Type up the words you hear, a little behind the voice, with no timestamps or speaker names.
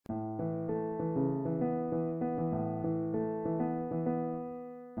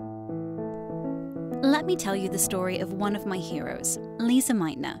Let me tell you the story of one of my heroes, Lise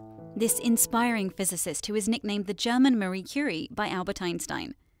Meitner, this inspiring physicist who is nicknamed the German Marie Curie by Albert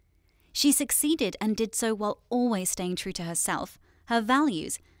Einstein. She succeeded and did so while always staying true to herself, her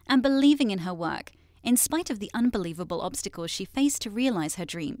values, and believing in her work, in spite of the unbelievable obstacles she faced to realize her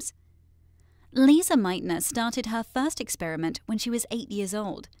dreams. Lise Meitner started her first experiment when she was 8 years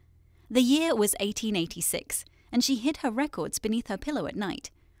old. The year was 1886, and she hid her records beneath her pillow at night.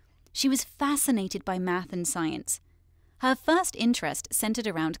 She was fascinated by math and science. Her first interest centered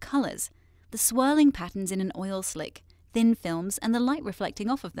around colors, the swirling patterns in an oil slick, thin films, and the light reflecting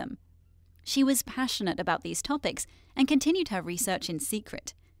off of them. She was passionate about these topics and continued her research in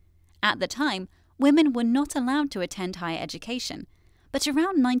secret. At the time, women were not allowed to attend higher education, but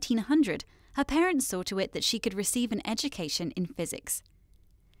around 1900, her parents saw to it that she could receive an education in physics.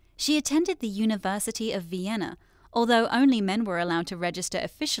 She attended the University of Vienna, although only men were allowed to register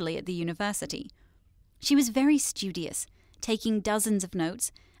officially at the university. She was very studious, taking dozens of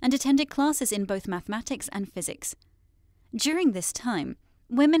notes, and attended classes in both mathematics and physics. During this time,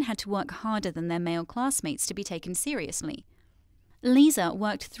 women had to work harder than their male classmates to be taken seriously. Lise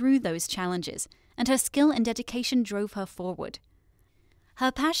worked through those challenges, and her skill and dedication drove her forward.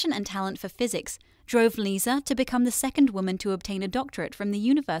 Her passion and talent for physics drove Lise to become the second woman to obtain a doctorate from the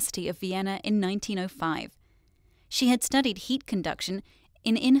University of Vienna in 1905. She had studied heat conduction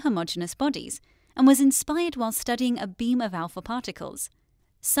in inhomogeneous bodies and was inspired while studying a beam of alpha particles.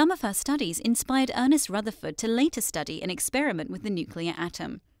 Some of her studies inspired Ernest Rutherford to later study an experiment with the nuclear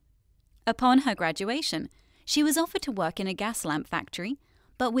atom. Upon her graduation, she was offered to work in a gas lamp factory,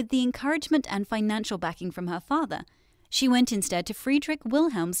 but with the encouragement and financial backing from her father, she went instead to Friedrich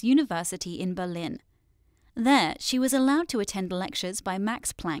Wilhelm's University in Berlin. There, she was allowed to attend lectures by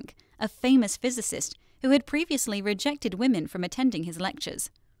Max Planck, a famous physicist who had previously rejected women from attending his lectures.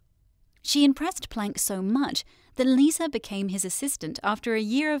 She impressed Planck so much that Lise became his assistant after a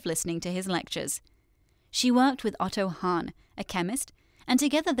year of listening to his lectures. She worked with Otto Hahn, a chemist, and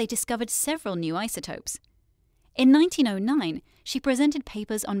together they discovered several new isotopes. In 1909, she presented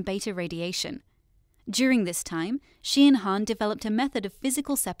papers on beta radiation. During this time, she and Hahn developed a method of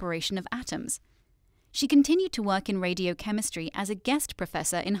physical separation of atoms. She continued to work in radiochemistry as a guest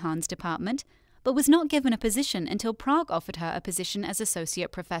professor in Hahn's department, but was not given a position until Prague offered her a position as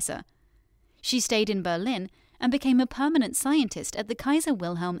associate professor. She stayed in Berlin and became a permanent scientist at the Kaiser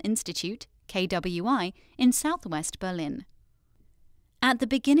Wilhelm Institute, KWI, in southwest Berlin. At the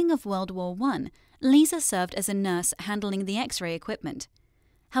beginning of World War I, Lise served as a nurse handling the X-ray equipment.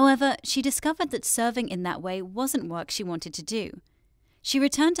 However, she discovered that serving in that way wasn't work she wanted to do. She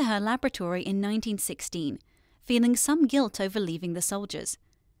returned to her laboratory in 1916, feeling some guilt over leaving the soldiers.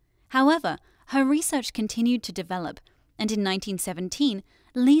 However, her research continued to develop, and in 1917,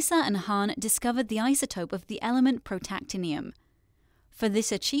 Lise and Hahn discovered the isotope of the element Protactinium. For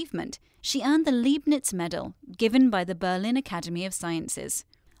this achievement, she earned the Leibniz Medal, given by the Berlin Academy of Sciences.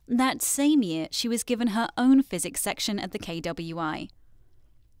 That same year, she was given her own physics section at the KWI.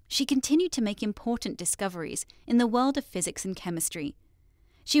 She continued to make important discoveries in the world of physics and chemistry.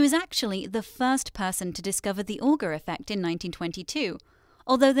 She was actually the first person to discover the Auger effect in 1922,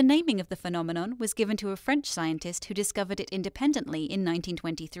 although the naming of the phenomenon was given to a French scientist who discovered it independently in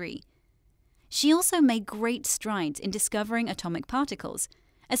 1923. She also made great strides in discovering atomic particles,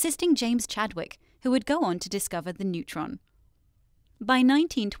 assisting James Chadwick, who would go on to discover the neutron. By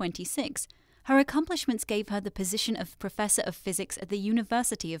 1926, her accomplishments gave her the position of Professor of Physics at the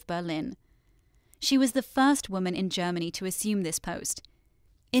University of Berlin. She was the first woman in Germany to assume this post.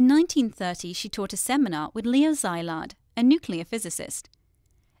 In 1930, she taught a seminar with Leo Szilard, a nuclear physicist.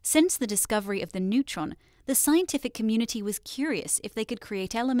 Since the discovery of the neutron, the scientific community was curious if they could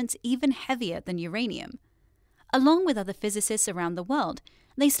create elements even heavier than uranium. Along with other physicists around the world,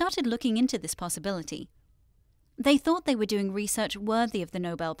 they started looking into this possibility. They thought they were doing research worthy of the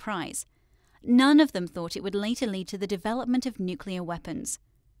Nobel Prize. None of them thought it would later lead to the development of nuclear weapons.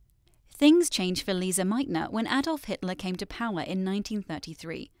 Things changed for Lise Meitner when Adolf Hitler came to power in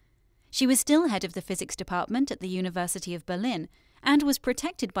 1933. She was still head of the physics department at the University of Berlin and was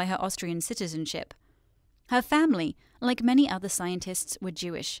protected by her Austrian citizenship. Her family, like many other scientists, were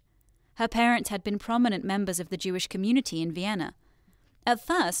Jewish. Her parents had been prominent members of the Jewish community in Vienna. At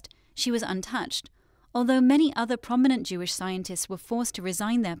first, she was untouched, although many other prominent Jewish scientists were forced to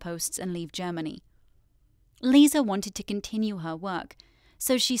resign their posts and leave Germany. Lise wanted to continue her work,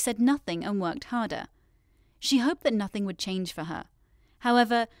 so she said nothing and worked harder. She hoped that nothing would change for her.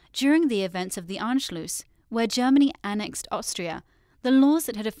 However, during the events of the Anschluss, where Germany annexed Austria, the laws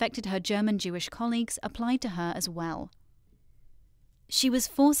that had affected her German Jewish colleagues applied to her as well. she was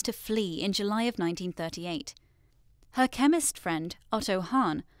forced to flee in July of 1938. Her chemist friend, Otto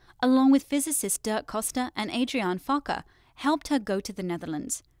Hahn, along with physicists Dirk Coster and Adriaan Fokker, helped her go to the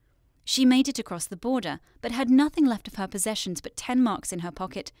Netherlands. She made it across the border, but had nothing left of her possessions but 10 marks in her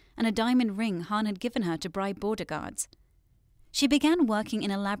pocket and a diamond ring Hahn had given her to bribe border guards. She began working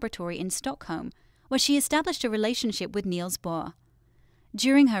in a laboratory in Stockholm, where she established a relationship with Niels Bohr.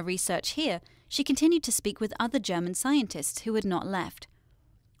 During her research here, she continued to speak with other German scientists who had not left.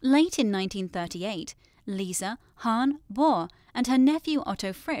 Late in 1938, Lise, Hahn, Bohr, and her nephew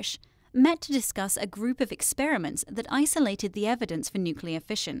Otto Frisch met to discuss a group of experiments that isolated the evidence for nuclear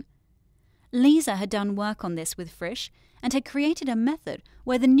fission. Lise had done work on this with Frisch and had created a method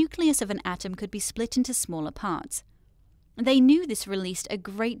where the nucleus of an atom could be split into smaller parts. They knew this released a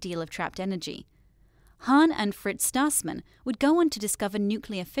great deal of trapped energy. Hahn and Fritz Strassmann would go on to discover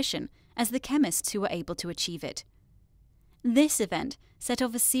nuclear fission as the chemists who were able to achieve it. This event set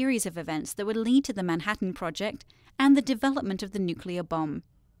off a series of events that would lead to the Manhattan Project and the development of the nuclear bomb.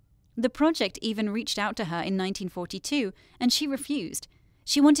 The project even reached out to her in 1942, and she refused.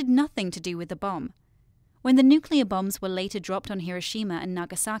 She wanted nothing to do with the bomb. When the nuclear bombs were later dropped on Hiroshima and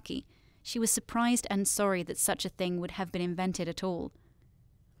Nagasaki, she was surprised and sorry that such a thing would have been invented at all.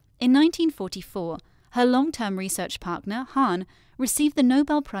 In 1944, her long-term research partner, Hahn, received the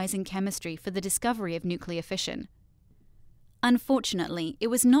Nobel Prize in Chemistry for the discovery of nuclear fission. Unfortunately, it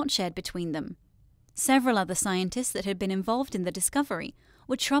was not shared between them. Several other scientists that had been involved in the discovery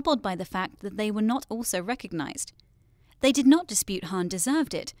were troubled by the fact that they were not also recognized. They did not dispute Hahn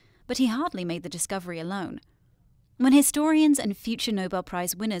deserved it, but he hardly made the discovery alone. When historians and future Nobel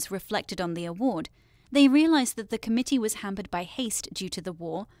Prize winners reflected on the award, they realized that the committee was hampered by haste due to the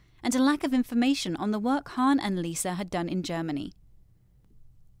war and a lack of information on the work Hahn and Lise had done in Germany.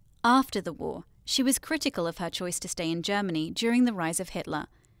 After the war, she was critical of her choice to stay in Germany during the rise of Hitler.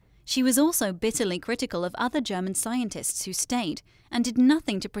 She was also bitterly critical of other German scientists who stayed and did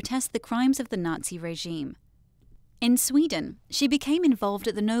nothing to protest the crimes of the Nazi regime. In Sweden, she became involved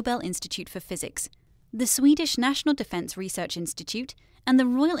at the Nobel Institute for Physics, the Swedish National Defense Research Institute, and the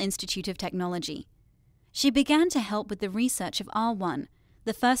Royal Institute of Technology. She began to help with the research of R1,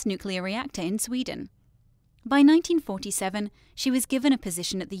 the first nuclear reactor in Sweden. By 1947, she was given a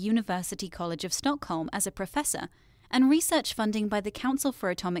position at the University College of Stockholm as a professor and research funding by the Council for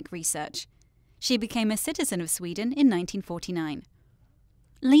Atomic Research. She became a citizen of Sweden in 1949.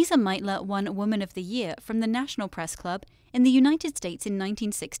 Lise Meitner won Woman of the Year from the National Press Club in the United States in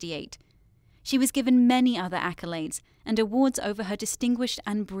 1968. She was given many other accolades and awards over her distinguished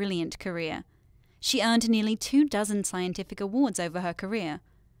and brilliant career. She earned nearly 24 scientific awards over her career.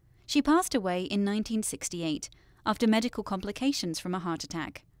 She passed away in 1968 after medical complications from a heart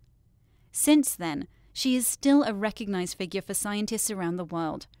attack. Since then, she is still a recognized figure for scientists around the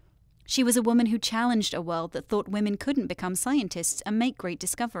world. She was a woman who challenged a world that thought women couldn't become scientists and make great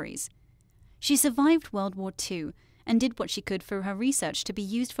discoveries. She survived World War II and did what she could for her research to be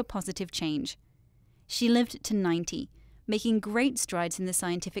used for positive change. She lived to 90, making great strides in the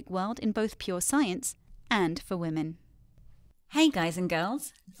scientific world in both pure science and for women. Hey guys and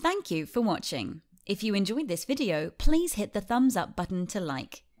girls, thank you for watching. If you enjoyed this video, please hit the thumbs up button to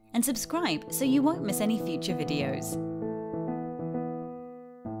like, and subscribe so you won't miss any future videos.